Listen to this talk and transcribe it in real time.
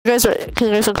Can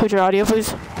you guys include your audio, please?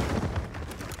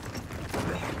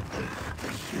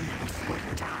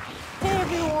 Hey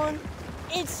everyone,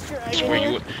 it's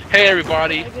Dragon. Hey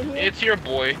everybody, it's your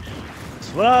boy.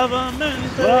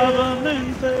 Suavemente.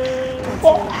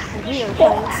 We are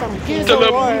playing some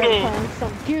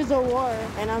Gears of War,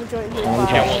 and I'm joined here by...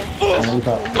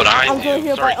 But I'm joined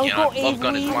here by sorry, Uncle Love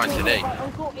Gun is mine today.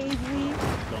 Uncle Avery.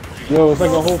 Yo, it's like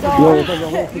a whole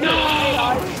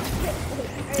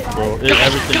Bro,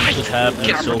 everything just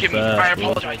happened so fast. I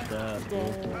apologize.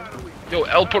 Yo,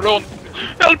 El Peron!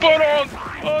 El Peron!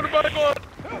 Oh my god!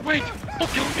 Wait!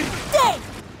 Don't kill me!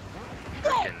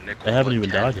 They haven't even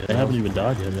died yet.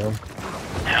 Yo.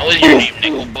 How is your name,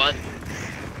 Nickel Butt?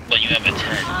 But you have a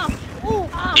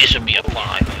 10. It should be a 5.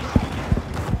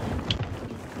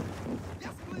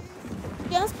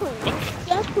 Yes,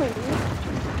 please.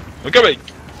 Look at me!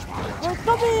 We're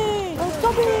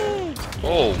coming!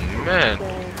 Oh man!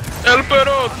 El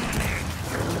Peron!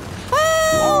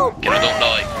 Get it, don't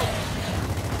die.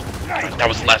 That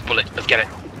was the last bullet. Let's get it.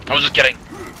 I was just kidding.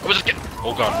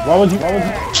 Oh god. Why would you?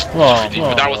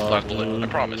 But that was the last bullet. I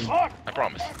promise.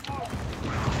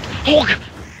 Oh god.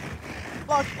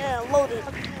 Lock and loaded.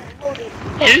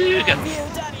 Yeah.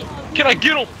 Can I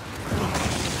get him?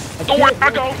 Don't worry,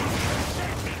 I go.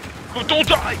 But don't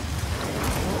die.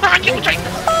 I can't take.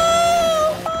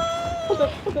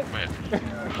 Man.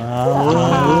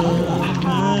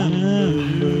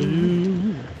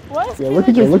 What? Yeah, look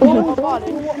at your Oh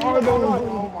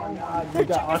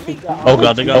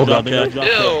god, they got Ew.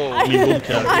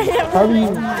 How do you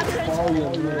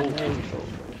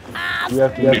You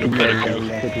have to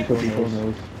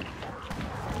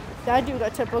That dude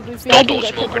got typically Don't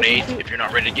smoke grenades if you're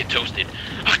not ready to get toasted.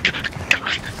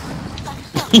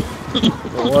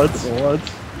 What?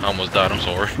 I almost died, I'm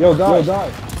sorry. Yo,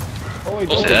 die. Oh wait,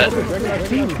 What's that?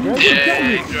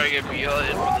 Yeah, Dragon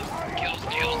behind. Kills.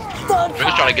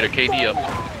 Dragon's trying to get her KD up.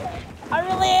 I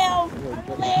really am.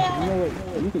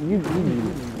 You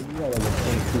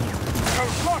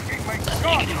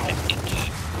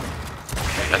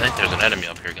I think there's an enemy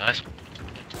up here, guys.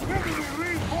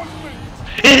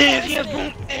 It is! He has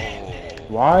boom!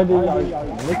 Why did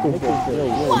Nickel butt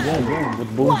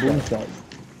with boom shots?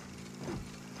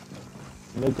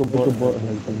 Nickel butt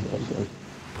has been touched.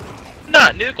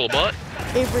 Not Nickel Butt.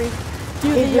 Avery,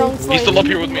 do the young slave. He's still up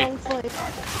here with me.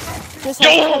 Just like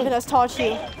Kevin has taught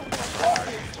you.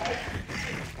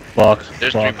 Fuck.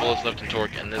 There's 3 bullets left in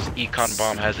Torque, and this Econ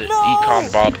Bomb has it. Econ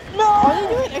Bob. No! Are they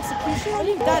doing execution? I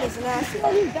think that is nasty.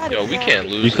 Yo, we can't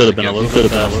lose. You could have been a little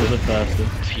bit faster.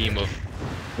 Team of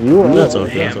That's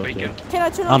okay. bacon. Can I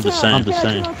turn I'm just saying.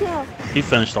 on? He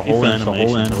finished the whole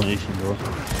animation, bro.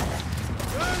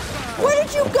 Where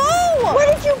did you go?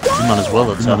 You might as well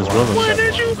have Where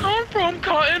did you come from,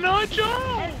 Cotton Eye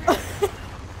Joe?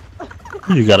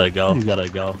 You gotta go.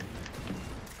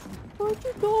 Where'd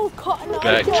you go, Cotton Eye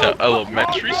Back Joe? to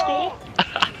elementary school?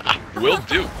 Will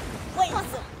do. Wait,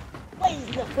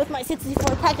 with my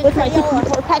 64 pack of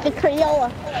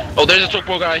Crayola. Oh, there's a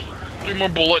Torque guy. 3 more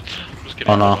bullets. Just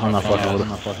kidding. Oh no, I'm not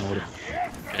fucking with it.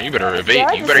 Yeah, you better evade.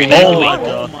 You better evade. Oh my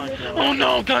god. Oh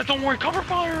no, guys, don't worry. Cover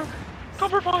fire.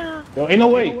 Yo, ain't no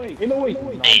way. Ain't no way.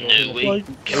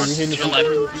 Get on to your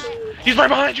left. He's right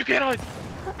behind you, can't I?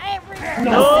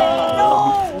 No!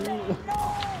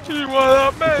 You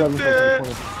wanna mess it?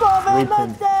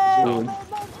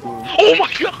 Oh my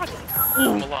god!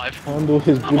 I'm alive. Handle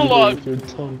his I'm alive. with your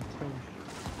tongue.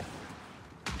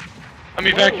 I'm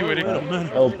evacuating.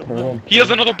 He has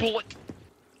another bullet.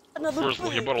 First,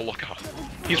 you better look out.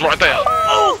 He's right there.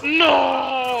 Oh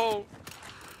no!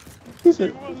 He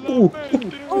said, ooh.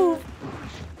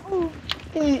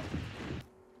 Here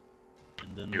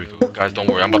we go. Guys, don't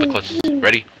worry. I'm about to clutch this.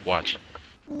 Ready? Watch.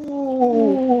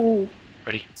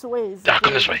 Ready?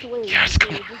 Come this way. Yes,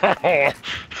 come on.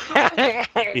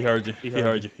 He heard you.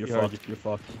 You're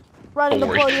fucked. Right in the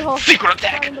Don't bloody worry. hole. Secret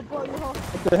attack!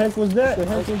 What the heck was that?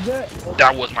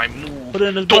 That was my move. Put it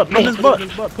in his butt. Put it in his butt.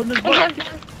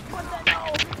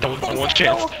 That was my one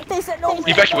chance. They said no.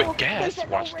 Evacuate gas.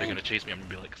 Watch, they're gonna chase me. I'm gonna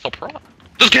be like, surprise.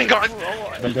 Just kidding, guys.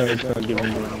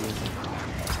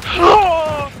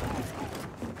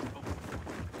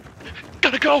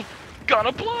 Gotta go.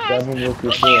 Gotta blast. Through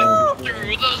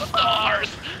the stars.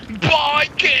 Buy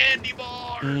candy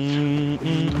bars.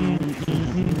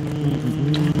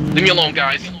 Leave me alone,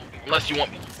 guys. Unless you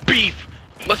want beef.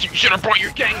 Unless you should have brought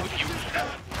your gang with you.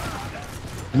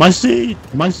 My seed.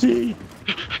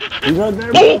 He's right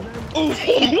there. Wait a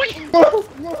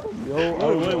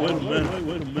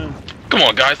minute. Come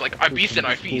on, guys. Like, I beast and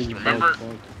I feast, remember?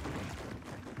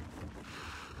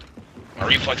 My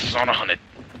reflexes on 100.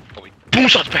 Oh, wait. Boom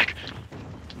shots back.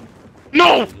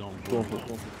 No! Go.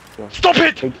 Stop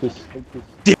it! Take this.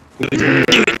 Do it.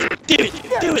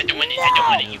 I don't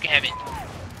want it. You can have it.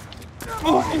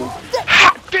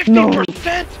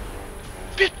 50%?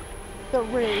 The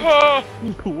ring.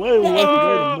 Wait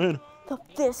a minute. The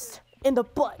fist in the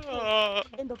butt.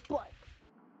 In the butt.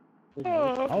 I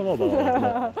don't know about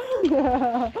that.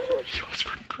 Yo, it's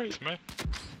freaking crazy, man.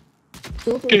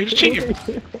 Okay, it's cheating.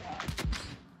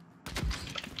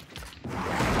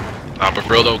 Nah, but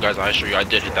for real though, guys, I assure you, I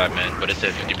did hit that man, but it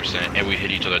said 50%, and we hit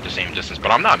each other at the same distance.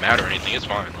 But I'm not mad or anything. It's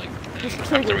fine. Like, it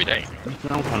happens every day.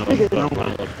 I'm kind of fucked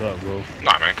up, bro.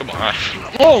 Nah, man, come on.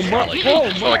 Oh my! Like, Oh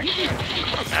I'm my! like,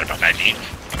 I'm mad about that, dude.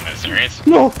 I'm not serious.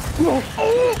 No.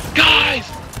 Oh, guys!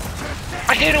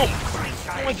 I hit him!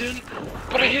 No, I didn't.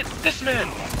 But I hit this man.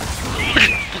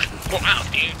 Wow,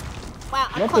 dude. Wow,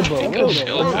 I Nothing but Chill, real,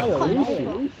 chill, though. bro.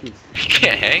 Annihilation. You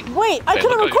can't hang. Wait, I Hey,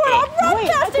 couldn't look how record.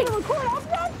 you I'm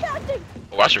broadcasting.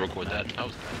 Oh, I should record that. That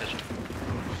was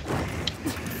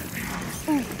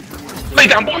Lay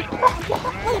down, boy!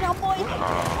 Lay down, boy.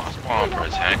 Oh, spawn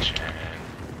protection.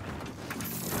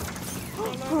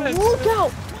 Look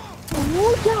out.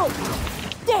 Look out.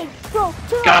 Dang, bro.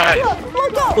 Turn Guys. around.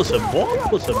 Look out. Listen, boy.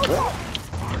 Listen, boy.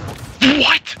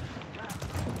 What?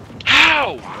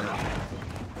 How?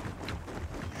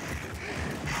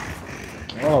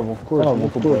 Oh, of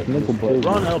course. Nickel butt.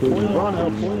 Run, El Pollo. Run,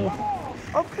 El Pollo.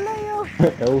 Oh, player.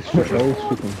 L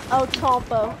chicken. El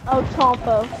Chompo. El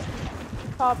Chompo.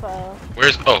 Chompo.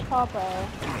 Where's... Oh. Chompo.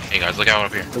 Hey, guys, look out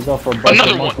up here. Look out for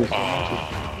Another one! monkeys. Oh.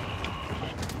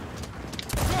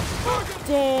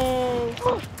 Dang.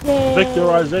 Dang.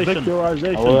 Victorization.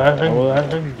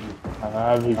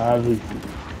 I have it.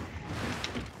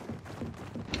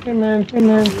 Hey man. I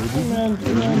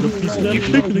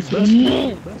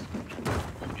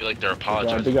feel like they're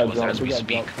apologizing They to got us dropped, as we they got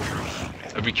speak.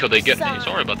 dropped. Every kill they get, hey,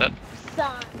 sorry about that.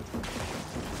 Son.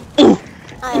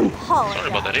 I apologize. Sorry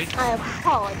about that, eh? I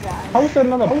apologize. How is that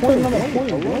another point?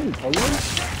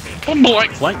 I'm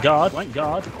like... Thank God. Thank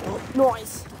God.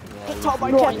 Noise. Get tall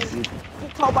by Kevin.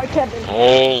 Get tall by Kevin.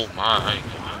 Oh my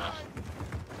god.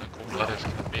 Let us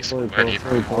basically ready.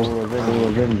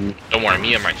 Don't worry,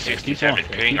 me and my 67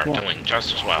 ping are doing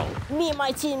just as well. Me and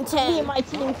my team 10. Me and my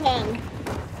team 10.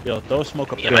 Yo, throw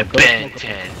smoke up Me there. and my Ben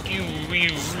 10.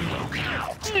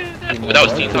 Well, that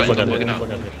was Team Titans. I'm looking out.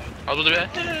 I was looking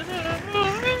at that.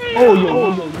 Oh,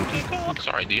 yo.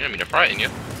 Sorry, dude. I didn't mean to frighten you.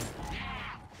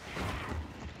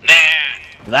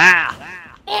 Ah!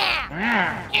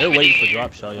 They're waiting for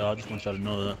drop shot, y'all. I just want y'all to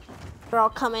know that. We're all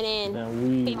coming in.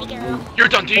 Baby girl. You're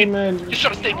done, dude. Hey, man. You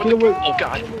should have stayed with the... Oh,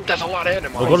 God. That's a lot of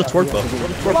enemies. Oh, go to twerk though.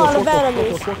 A lot of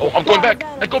enemies. Oh, I'm going back.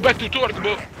 I go back to Torque.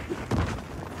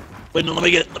 Wait, no, let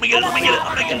me get it. Oh, you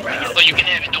can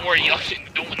have it. Don't worry.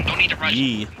 Don't need to rush.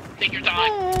 Yeah. Take your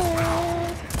time.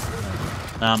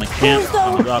 Nah, I'm a camp.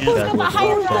 I'm a drop Who's shot. got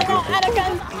higher level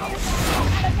Anakin?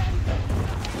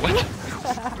 What?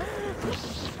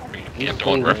 You can't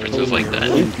throw in references like that.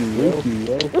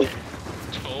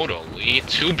 Totally.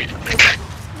 Too big.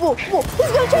 Whoa, whoa.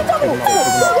 He's gonna chase on me. He's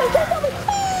gonna chase on me.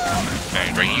 Man,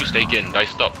 Ray, you stay getting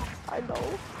diced up. I know.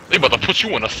 They about to put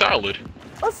you in a salad.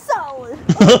 A salad.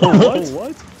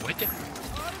 What? What?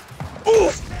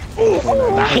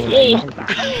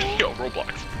 Yo,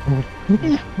 Roblox.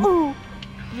 Ooh.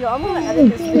 Yo, I'm gonna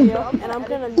edit this video and I'm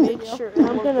gonna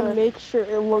make sure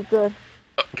it look good.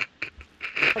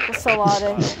 Like a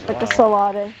salade. Like a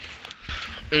salade.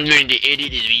 I'm going to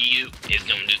edit this video. It's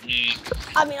going to be...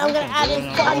 I mean, I'm gonna add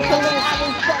in body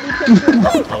pictures.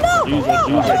 Wait, no!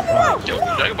 Yo, you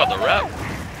talking about the rap?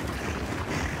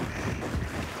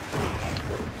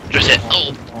 Just said,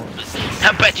 oh,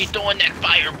 how about you throwing that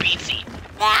fire, BC?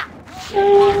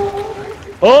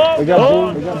 They got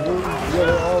boom.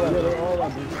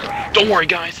 Don't worry,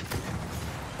 guys.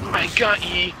 I got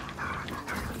ye.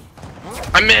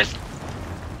 I missed.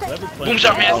 Boom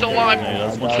shot man still alive. Hey, I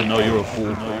just want you to know you're a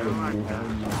fool.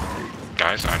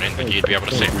 Guys, I didn't think he'd be able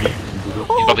to save me.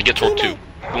 He's about to get torque too.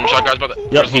 Boom shot guys about to...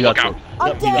 Yep, he look got out.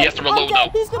 I'm dead. He has to reload though.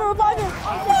 He's gonna revive him.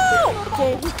 No!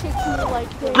 Okay, he kicked me like...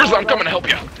 Grizzly, I'm coming to help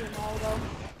you.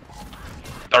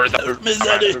 There is that. Miss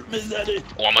Daddy.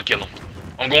 Oh, I'm gonna kill him.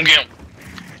 I'm gonna get him.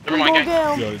 Never mind,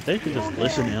 gang. Yo, they could just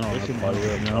listen in on our party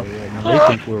right now. They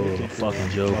think we're a fucking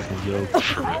joke.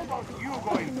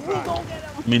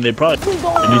 I mean, they probably do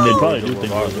think we're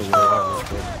a joke.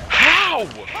 How?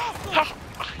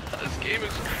 This game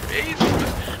is crazy.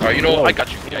 Alright, you know what? I got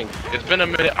you, gang. It's been a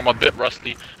minute. I'm a bit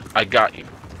rusty. I got you.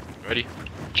 Ready?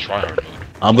 Try hard mode.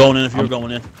 I'm going in if you're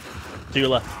going in. To your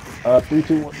left. 3,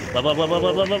 2, 1.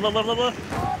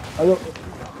 Left.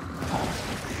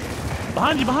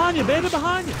 Behind you, baby,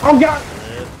 behind you. Oh God!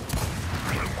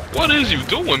 What is you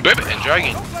doing, baby? And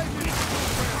dragging.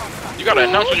 You gotta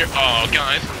announce when you're. Oh,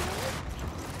 guys.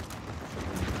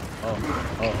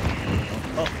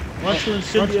 What's the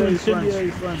incendiary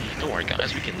friends? Don't worry,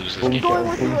 guys. We can lose this Boom. game. Going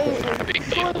with you, Not a Adrian. big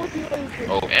deal. Going with you,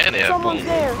 Adrian. Oh, and they have Someone's boom.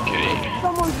 there. Okay.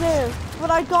 Someone's there.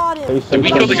 But I got him. Did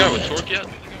we kill the guy with torque yet?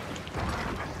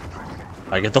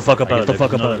 Alright, get the fuck up out of there.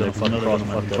 fuck up out of there. there. Another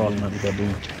cross man.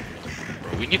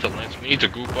 Bro, we need the lance. We need to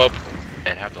group up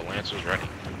and have the lancers ready.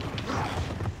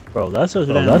 Bro, that's a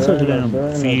damn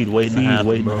feed waiting to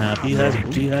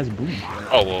happen. He has boom.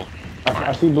 Oh well.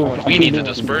 I see boom. We need to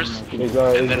disperse and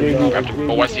then after.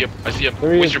 Oh, I see him. I see him.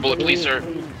 Waste your bullet, please, sir.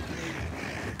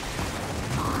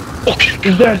 Okay.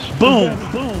 He's dead. Boom!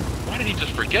 Why did he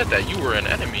just forget that you were an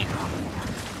enemy?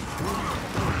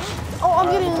 Oh,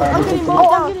 I'm getting mowed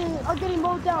down. I'm getting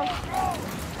mowed down.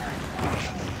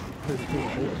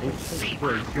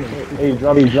 Hey,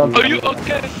 drop. Are you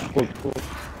okay?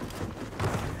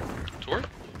 Twerk?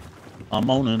 I'm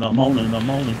owning.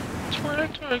 Twerk.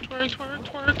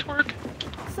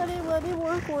 Sunny, let me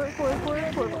work. I'm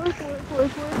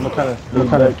kind of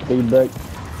stay back.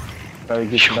 Gotta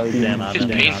get you. Damn, His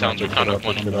pain sounds are kind of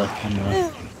funny.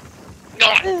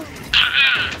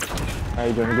 How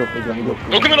you doing? Go.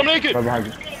 Don't come in, I'm naked! Right behind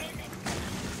you.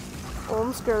 Oh,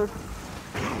 I'm scared.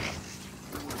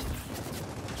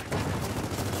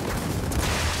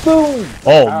 Boom!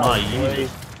 Oh my easy.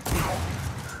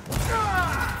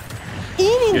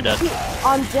 Eating. You're dead.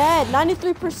 I'm dead.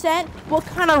 93%. What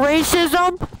kind of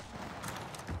racism?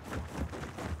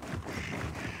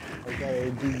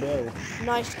 Okay, do better.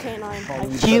 Nice canine.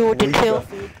 You with the kill.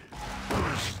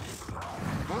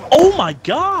 Oh my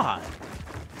god!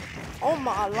 Oh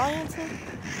my alliance.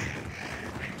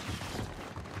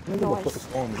 I'm gonna put this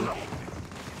on, dude.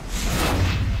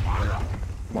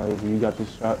 Come on, you got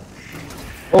this shot.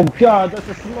 Oh god, that's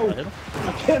a smoke. I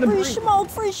can't Free breathe. smoke.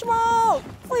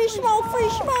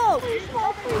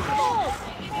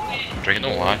 Drinking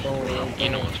don't lie. You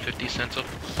know it's 50 cents a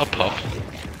puff.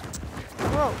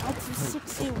 Bro, that's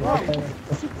 61.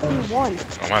 61. Oh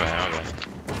my bad.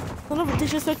 Don't ever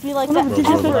disrespect me like that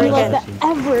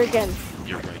ever again.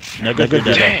 You're right. Nigga, you're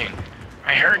dead. Dang!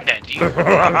 I heard that, dude. It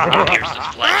pierced his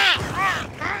flesh.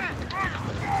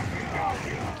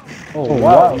 Oh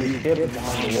wow, you hit it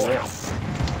behind the wall.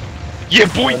 Yeah,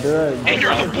 boy! Good. And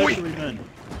you're the boy!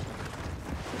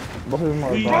 Both of them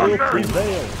are We gone.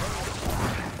 prevail.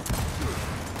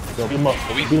 Yo, beat him up. Oh,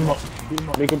 he's- Beat him up.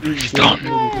 Make him eat. He's done.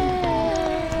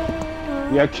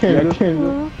 Yeah, I can.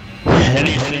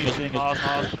 Anything is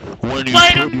possible when you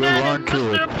put your run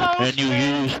to it and you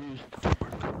use.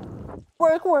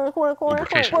 Work.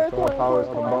 Lubrication. Powers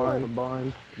on the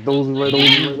barn. Those are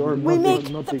We make the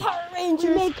nothing. Power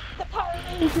Rangers.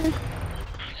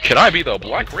 Can I be the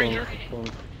Black Ranger?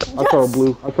 I call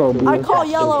blue. I call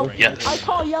yellow. Yes. I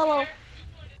call yellow.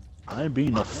 I ain't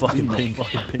being a fucking pig.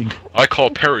 I call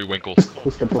Periwinkle.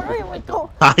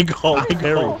 Periwinkle. I call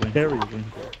Periwinkle.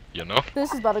 You know?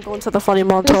 This is about to go into the funny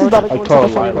montage. I call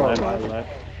lilac.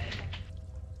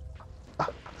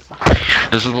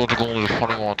 This is about to go into the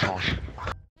funny montage.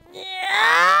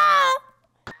 Yeah.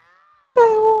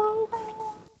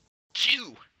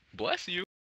 Chew! Bless you.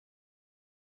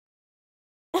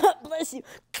 Bless you.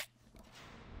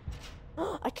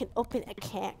 I can open a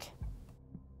cack.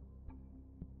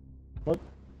 What?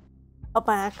 A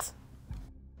box.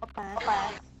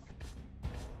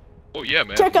 Oh yeah,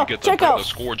 man. Check You out. get Check the out.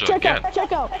 scourge Check again. out.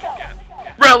 Check out.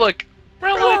 Relic!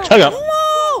 Check out.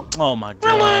 No. Oh my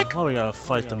god. Oh, we gotta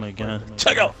fight them again.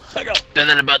 Check out. Then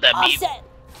about that beef. Offset.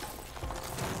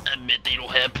 I admit they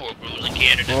don't have pork rolls in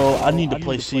Canada. Bro, I need to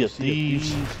play Sea of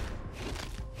Thieves.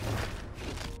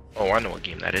 Oh, I know what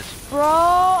game that is. Bro,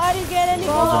 I didn't get any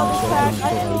gold out of this pack. Yeah.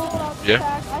 I didn't get gold out of this Yeah.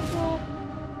 pack. I feel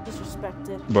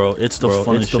disrespected. Bro, it's the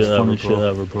funniest shit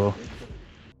ever, bro.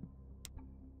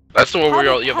 That's the one where you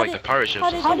have How like the did- pirate ships How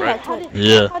and did stuff, it right? impact it?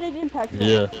 Yeah. How did it impact it?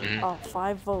 Yeah. Mhm. Oh,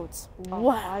 5 votes.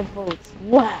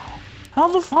 Wow. How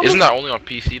the fuck? Isn't that only on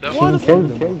PC though? Why the Kill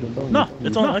fuck? them. No,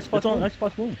 it's on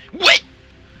Xbox One. Wait!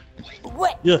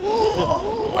 What? Yeah.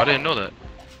 I didn't know that.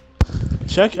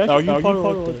 Check. Are you part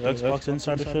of the Xbox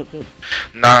Insider shit?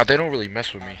 Nah, they don't really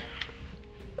mess with me.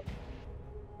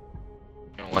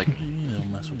 They don't like me. You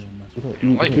don't mess with me.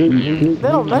 Like me. They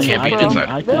don't mess Can't with be you, an bro.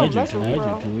 insider. They don't mess with you,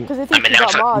 bro. Because they think I'm you an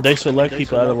got mods. They select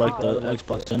people out of like the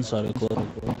Xbox Insider Club.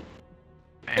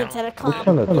 Damn. Into the What club.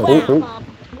 kind of Wow.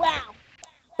 Wow.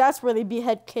 That's where they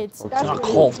behead kids. That's where they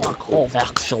behead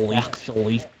Actually.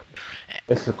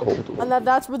 It's a cold. And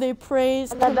that's where they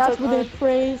praise. And that's where they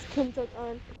praise Kim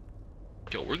Jong-un.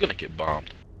 Yo, we're gonna get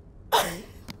bombed.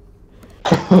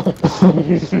 Yeah,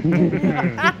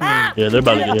 they're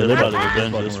about to get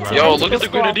revenge. Yo, look at the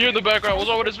grenadier in the background. What's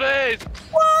wrong with his face?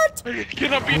 What?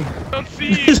 Cannot be He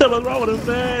unseen. said, what's wrong with his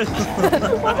face?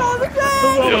 What's on the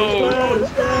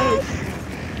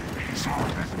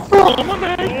Oh, my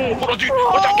man. Hold on, dude.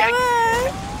 Watch out, gang.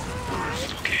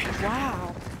 It's okay.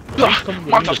 Wow.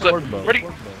 Montage clip. Ready?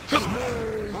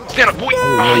 Stand up, boy.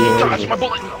 Ah, he dodged my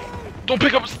bullet. Don't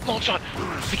pick up a long shot.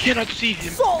 I cannot see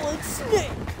him. Solid snake.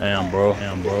 Damn, bro.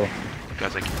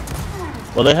 Guys, like,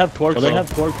 Well, they have torque.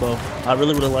 Though. I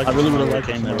really would have liked.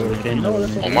 Came there.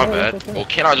 oh my bad. Well,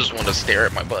 can I just want to stare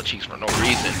at my butt cheeks for no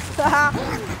reason?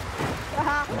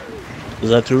 Is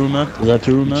that true, man? You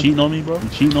cheating on me, bro?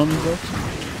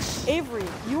 Avery,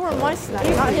 you were my snack,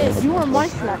 not his. You were my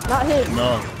snack, not his.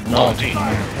 No. Oh, dude.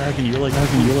 How can you like two?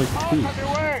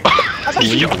 I thought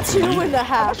you were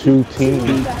 2.5. 2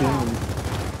 teams.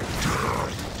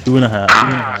 2.5.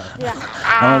 Yeah.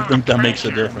 I don't think that makes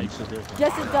a difference.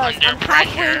 Yes, it does. I'm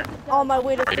halfway on my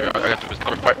way to Here, 3. I got to his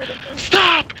cover fight.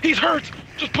 Stop! He's hurt!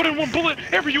 Just put in one bullet.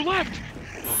 Avery, you left.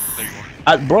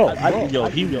 Oh, there you are.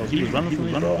 He was running from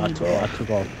me, bro. I took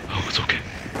off. Oh, it's okay.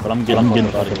 But I'm getting out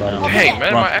of now. Dang,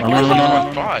 man, my accuracy is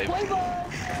on 5.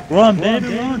 Run, baby,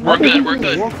 run. We're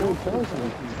good.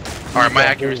 Alright, my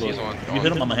accuracy is on. You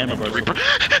hit him on the hammer, bro. Reaper.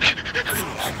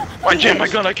 I jammed my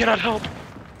gun, I cannot help.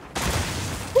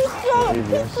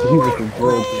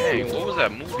 Dang, what was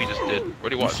that move he just did? Where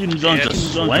do you watch? You see him done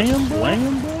just swam, bro?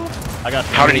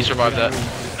 How did he survive that?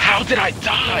 How did I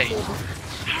die?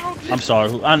 I'm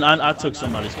sorry. I took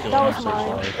somebody's kill. That was I'm so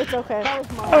mine. sorry. It's okay. I'm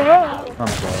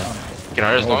sorry. Can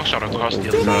I just long shot across the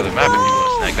other side of the map if you want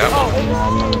to snag that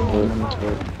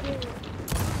one?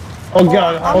 Oh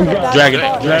god, Drag it,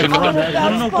 Hey, drag it. took Run, it.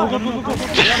 no, go. Yo,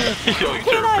 you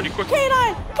did it pretty quick.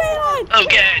 Canine!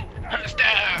 Okay.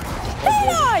 Stab.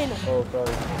 Canine! Oh,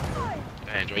 sorry.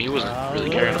 Dang, Joey, he wasn't really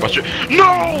caring about you. No!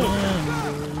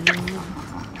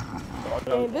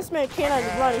 Hey, this man canine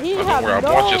is running. He I didn't know have where I no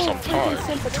bought you some time. freaking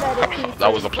sympathetic.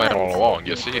 That was the plan all along,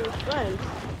 you see?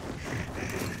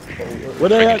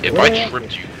 What If I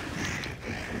tripped you,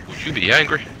 would you be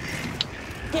angry?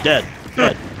 Dead.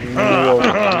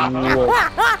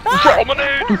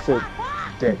 Promenade! He said,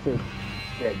 dead.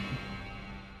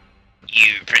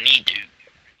 You finito.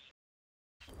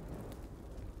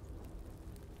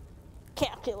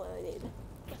 Calculated.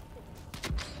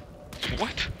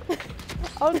 What?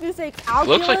 I was gonna say calculated.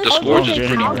 Looks like the I was score gonna just say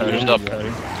pretty calculated. bruised up.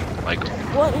 Like,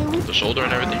 What? It was the shoulder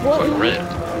and everything was like red.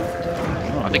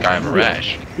 I think I have a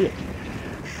rash.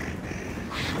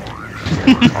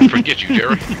 I'll forget you,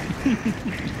 Jerry.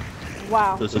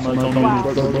 wow. This is my Wow.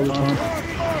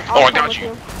 Oh, I got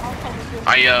you.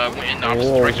 I went in the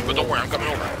opposite direction, but don't worry, I'm coming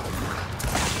over.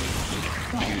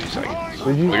 2 seconds.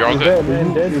 Did you? Well, you're all Is good. that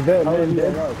man dead? How is he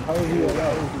alive? How is he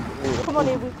alive? Come on,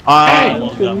 Avery. I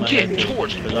almost got my Get head.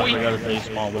 torched, Because I boy. forgot to say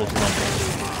small, but it's not.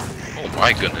 Oh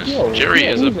my goodness. Jerry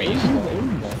is a beast.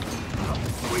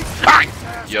 Ah!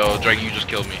 Yo, Drake, you just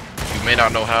killed me. You may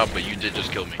not know how, but you did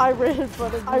just kill me. I read his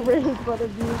butt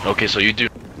of you. Okay, so you do.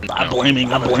 I'm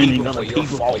blaming other people.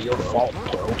 Dude,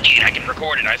 I can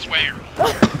record it, I swear.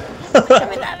 Give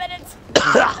me that minutes.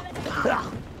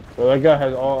 So that guy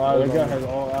has all eyes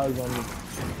on me.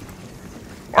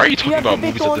 Why are you talking have about the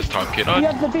big movies at one. this time, kid? You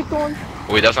have the big one.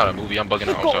 Wait, that's not a movie. I'm bugging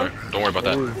out. I'm sorry. Don't worry about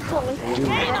that.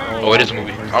 Oh, it is a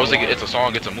movie. I was thinking it's a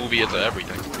song, it's a movie, it's a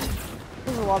everything.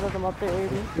 There's a lot of them up there,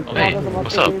 Avery. There's a Oh, hey, lot of them up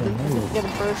what's there, up? Avery. Get a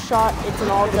first shot. It's an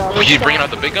all done. Oh, you bringing out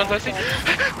the big guns, I see?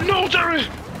 No, Jerry!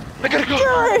 I gotta go!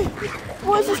 Jerry!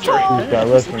 What's this called? Got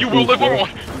rest in You will peace, live bro. on!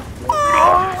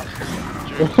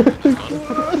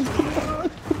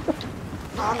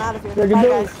 I'm out of here. Take it Bye,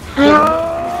 down. guys.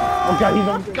 Oh god, he's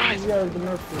on Guys. yeah, the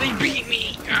nurse. They beat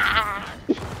me! Ah.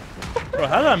 Bro,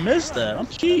 how did I miss that? I'm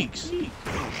cheeks.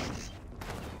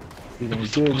 It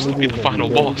was supposed to be the final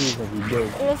boss.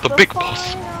 It's The big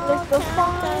boss. It's the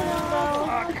final.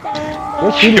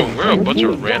 What's he Yo, doing? we're a bunch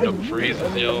of random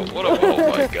phrases, yo. What a, oh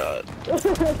my god.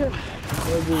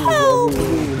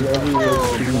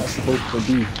 Supposed to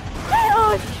be.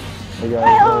 Help! I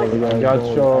got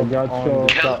shot.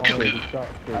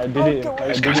 I did it.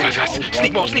 Guys,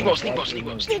 sneak mode.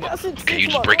 Okay, you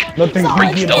just break it. Nothing Break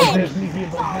sneaky stealth. about this. Sneaky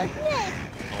about that.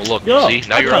 Oh look, Yo, see?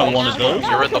 Now I you're kinda out. wanted those.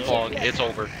 You're in the fog. It's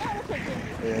over.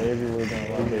 Yeah, everywhere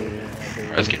down like it.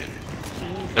 Let's get it.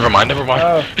 Never mind.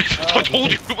 Oh. I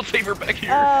told you, we'll save her back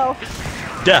here. Oh.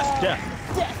 Death.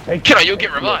 Can I? You'll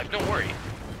get revived. Don't worry.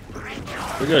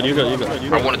 You're good.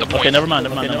 I wanted to point. Okay, never mind.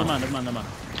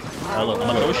 I'm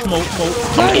gonna throw smoke.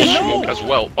 I'm gonna smoke as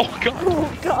well. Oh god. Oh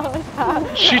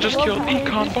god. She just killed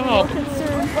Econ Bob.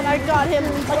 Concerned, but I got him.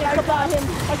 I got him.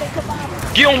 I got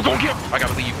kebab. Get him, go get him. I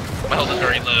gotta leave. My health is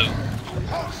very low.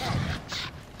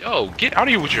 Yo, get out of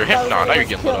here with your hip. Nah, now you're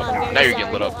getting lit up. Now you're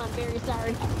getting lit up. I'm very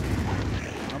sorry.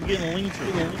 I'm getting lean for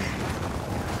you.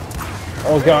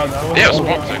 Oh god, They have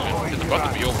swamp section. It's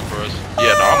about to be over for us.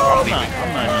 Yeah, no, I'm leaving.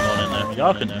 I'm not even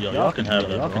going in there. Y'all can have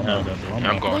that. I'm I'm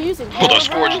They're going. using Hold on,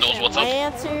 Scourge knows what's up.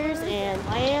 Lancers and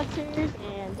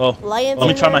Oh, Lancers. let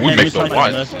me try my We hand. make those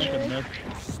wise decisions.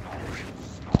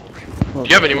 Do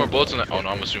you have any more bullets in that? Oh no,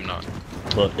 I'm assuming not.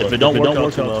 Look, if it don't work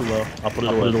out too well, I'll put it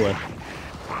away.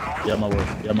 Yeah, my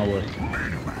word.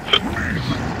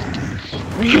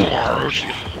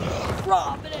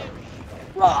 Rob it.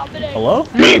 Hello?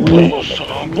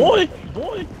 Boy,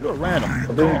 you're random.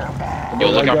 Yo,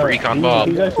 look out for Econ Bob.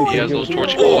 He has those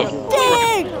torch. Oh,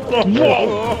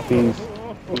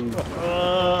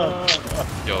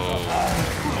 yo,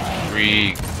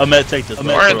 freak. Ahmed, take this.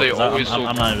 Why are they always so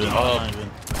I'm not even.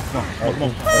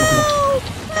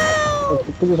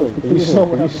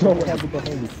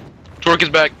 Torque is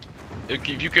back. If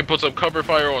you can put some cover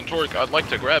fire on Torque, I'd like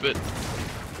to grab it.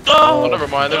 Oh, never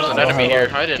mind. There's an enemy here.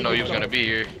 I didn't know he was gonna be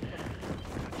here.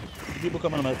 People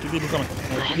coming, Ahmed. Two people coming.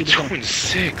 I'm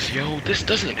 2-6, yo. This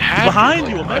doesn't happen. Behind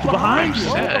you, Ahmed. Behind you.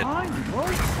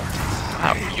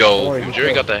 Yo, if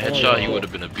Jerry got that headshot, he would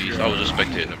have been a beast. I was just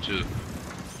spectating him too.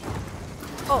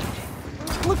 Oh,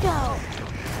 look out!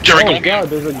 Jerry, go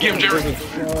get him. Get him, Jerry.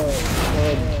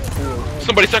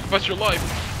 Somebody sacrifice your life.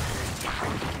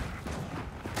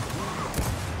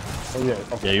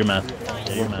 Yeah, you're mad.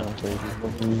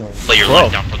 Lay your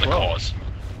life down for the cause.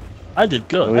 I did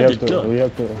good. We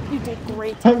have to. You did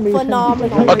great.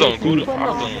 Phenomenal. I done good.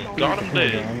 Got him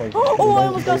dead. Oh, I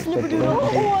almost got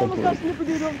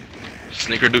Snickerdoodle.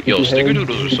 Snickerdoodle. Yo,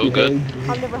 Snickerdoodles are so good.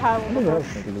 I've never had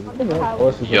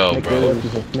one. Yo, bro.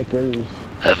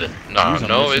 Heaven. Nah,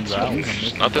 no, it's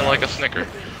nothing like a Snicker.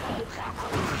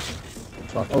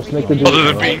 Other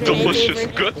than being delicious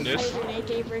goodness.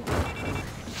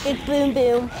 It's boom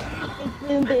boom.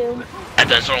 I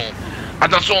done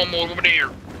saw him over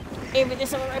there. Avery, there's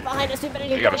someone right behind us. We better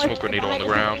get You got a going. smoke grenade on the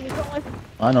ground.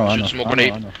 I know. Shoot smoke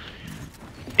grenade.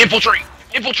 Infiltrate!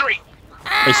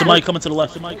 Hey, somebody coming to the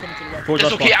left. Towards It's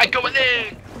us. okay, I go in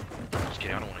there! Just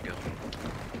kidding, I don't wanna go.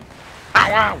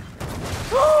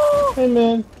 Ow, Hey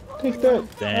man, take that.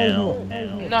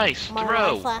 Damn. Nice My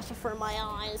throw. flash before my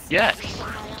eyes. Yes.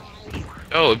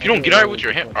 Oh, if you don't get out with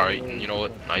your hand. Alright, you know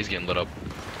what? Nah, he's getting lit up.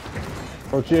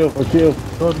 Oh chill.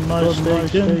 Cut my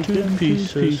steak into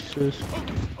pieces.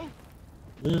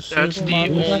 That's the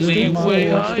only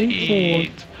way I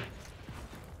eat.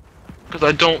 Cause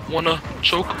I don't wanna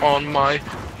choke on my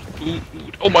food.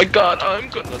 Oh my god, I'm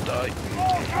gonna die.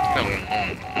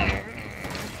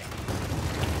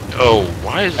 Oh,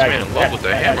 why is this man in love with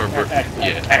the hammer?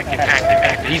 Yeah,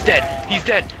 active. He's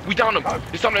dead. We downed him.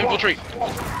 It's time to infiltrate.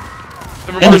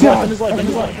 In his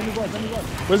life.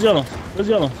 Where's the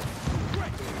other?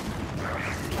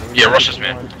 Yeah, rush this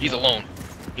man. He's alone.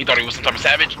 He thought he was some type of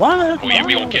savage. Why? Oh yeah,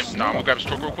 we gonna kill him. Nah, I'm gonna grab his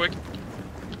torque real quick.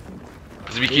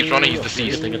 Cause if he keeps running, he's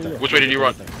deceased. Which way did he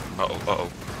run? Uh-oh.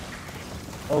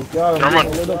 Oh god. Can I run?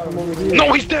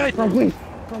 No, he's dead! Come please.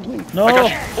 No. I got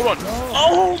you. Hold on.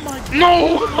 Oh my.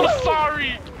 No! I'm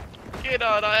sorry! Get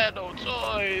out, I had no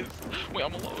choice. Wait,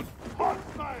 I'm alone.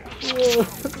 Yeah,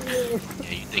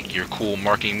 you think you're cool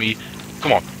marking me?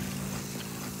 Come on.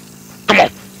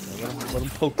 Let him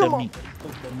poke that meat.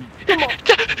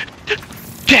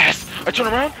 Yes! I turn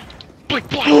around. Blick.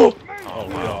 Oh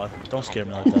god. Don't scare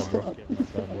me like that, bro.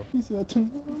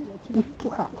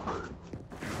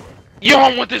 Y'all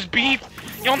don't want this beef?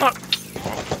 Y'all not.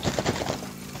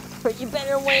 But you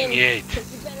better win.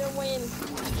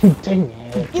 Dang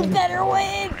it. You better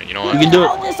win. Right, you know what? You can do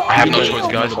it. I have no choice,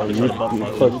 guys.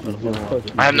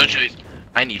 I have no choice.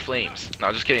 I need flames.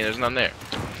 No, just kidding. There's none there.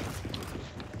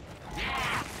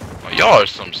 Oh, y'all are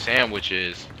some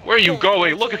sandwiches. Where are you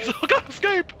going? Look,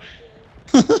 escape.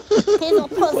 He's a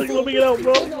pussy. Let me get out,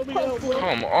 bro.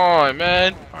 Come on,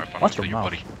 man. Alright, fine. Watch I'll your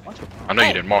kill you, mouth. buddy. I know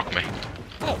you didn't mock me.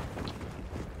 Hey.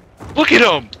 Look at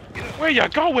him. Where ya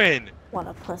going? What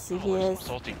a pussy he is.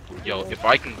 Salty. Yo, if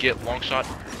I can get long shot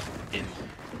in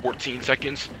 14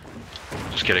 seconds.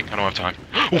 Just kidding. I don't have time.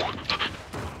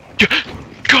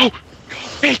 Go.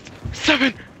 8,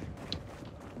 7.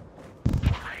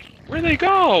 Where'd they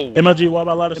go? MLG, why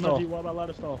about ladder stall?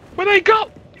 Where'd they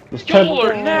go? Y'all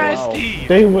are nasty.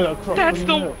 They went across. That's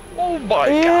the. Oh my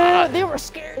Yeah, god. they were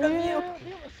scared of you.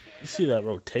 You see that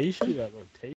rotation?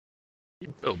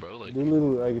 Oh, bro, like, They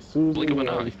literally, like, as soon as blink of an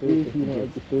eye.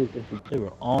 They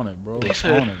were on it, bro. They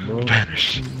said, on it, bro.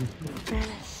 vanish.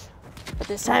 Vanish. But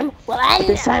this time,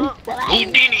 Houdini.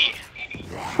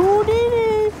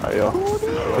 Houdini. Alright, yo.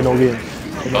 We don't get it.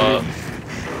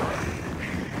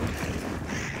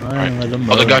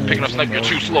 Other guy picking up snipe, you're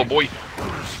too slow, boy.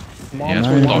 Yeah, that's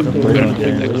what we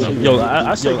thought. Yo,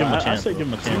 I said give him a chance. He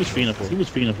was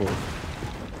fiending for it.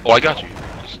 Oh, I got you.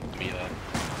 Just give me that.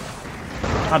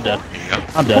 I'm dead. Here you go.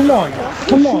 I'm dead.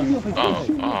 Come on.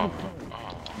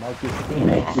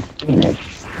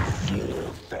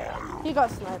 He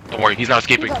got sniped. Don't worry, he's not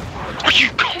escaping. Are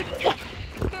you going?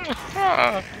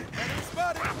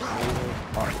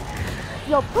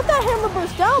 Yo, put that hammer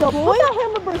burst down,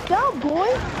 boy.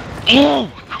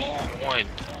 Oh, come on.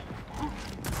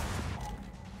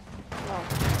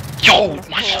 Yo,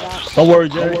 my shot. Don't worry,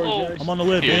 Jerry. I'm on the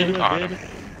way, baby.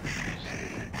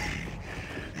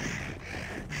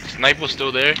 Snipe was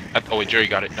still there. Oh wait, Jerry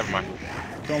got it. Never mind.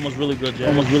 It's almost really good,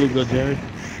 Jerry.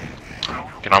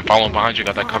 Okay, I'm following behind you.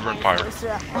 Got that cover and fire. I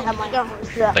have my gun.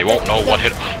 They won't know what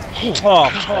hit.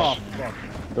 Oh,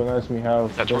 Don't ask me how.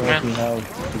 That's Don't your ask me how.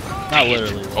 not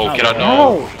literally. Oh, Not get out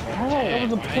literally. now. That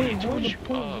was a Hey, point. I told you,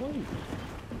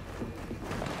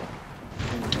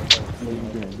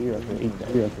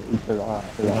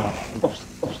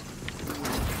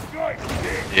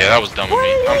 Yeah, that was dumb of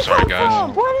me. I'm sorry,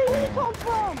 guys. Where did he come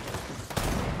from?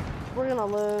 We're gonna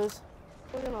lose.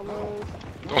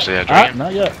 Don't say that, Jerry.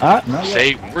 Not yet.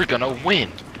 Say we're gonna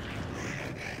win.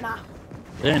 Nah.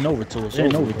 There ain't over to us. I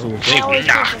always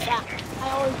Nah. think that.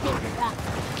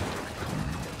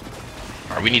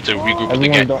 Alright, we need to regroup with the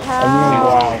Everyone gang. don't.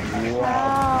 How?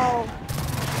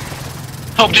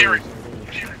 Help Jerry!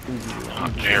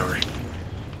 Not Jerry.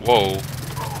 Whoa.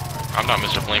 I'm not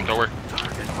Mr. Flamethrower.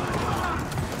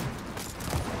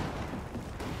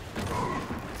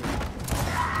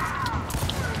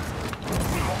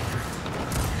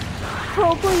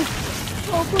 Oh, please.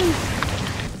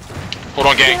 Hold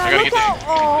on, gang. I gotta get there.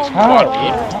 Oh, Squad. my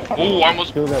God. Oh, I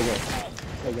almost. Kill that guy.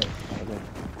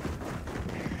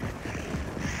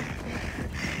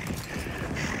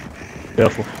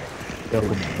 Careful.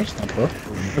 That's not her.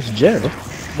 That's Jerry.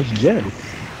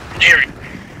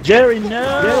 Jerry.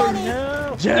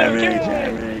 No. Jerry.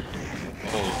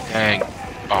 Oh, dang.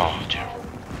 Oh, Jerry.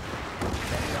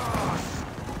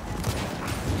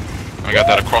 I got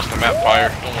that across the map fire.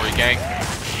 Don't worry, gang.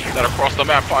 That across the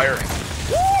map fire.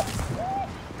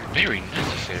 Very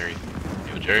necessary.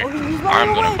 Yo, Jerry,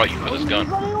 I'm gonna fight you for this gun.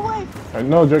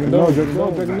 No, Dragon, no.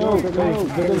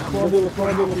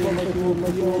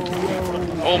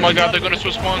 Oh my god, they're gonna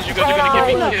switch spawns. You guys are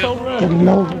gonna get me killed.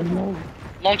 No.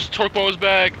 Launch Torquebo is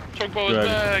back. Torquebo is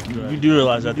back. You do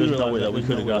realize that there's no way that we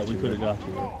could have got you.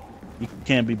 You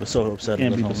can't be so upset.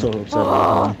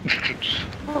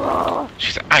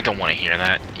 She said, I don't want to hear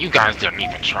that. You guys didn't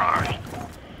even try.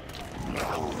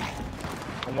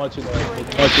 I'm watching that.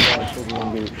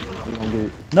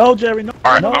 No, Jerry, no.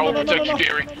 Alright, No, I will no, no, protect no, you, no.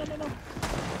 Jerry.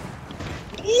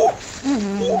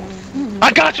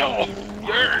 I got y'all!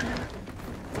 Yeah.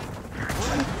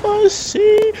 Oh,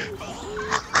 see. We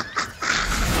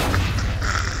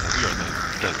are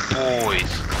the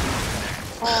boys.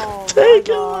 Oh, Take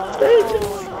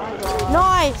it.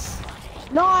 Nice.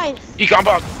 He got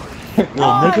back. Little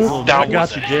nigga. That I got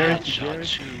was you, a Jerry. headshot,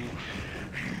 too.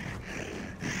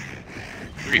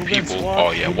 3 people.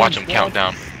 Oh yeah, watch him count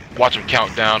down.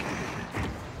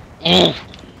 Ooh.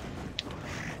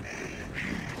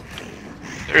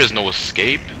 There is no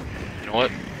escape. You know what?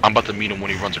 I'm about to meet him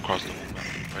when he runs across the whole map.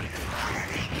 Ready?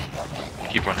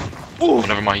 Keep running. Oh,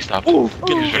 never mind, he stopped. He's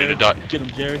ready to die. Get him,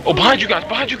 Jerry. Oh, behind you guys!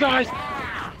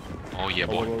 Oh yeah,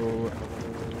 boy.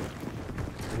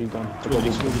 He's done.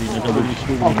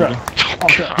 Oh, God.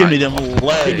 Give me them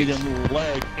legs.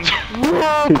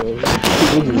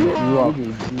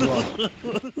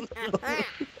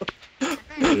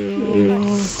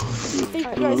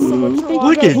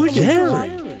 Look at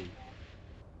Jerry.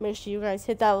 Make sure you guys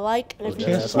hit that like, and if you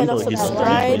Yeah, hit I feel like he's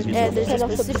subscribe, subscribed, and there's a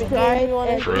specific game you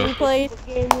want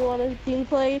to game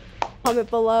play, comment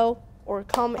below, or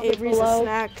come Avery's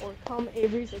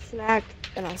a snack,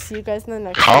 and I'll see you guys in the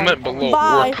next one. Comment below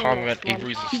Bye. or comment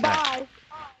Avery's a snack. Bye.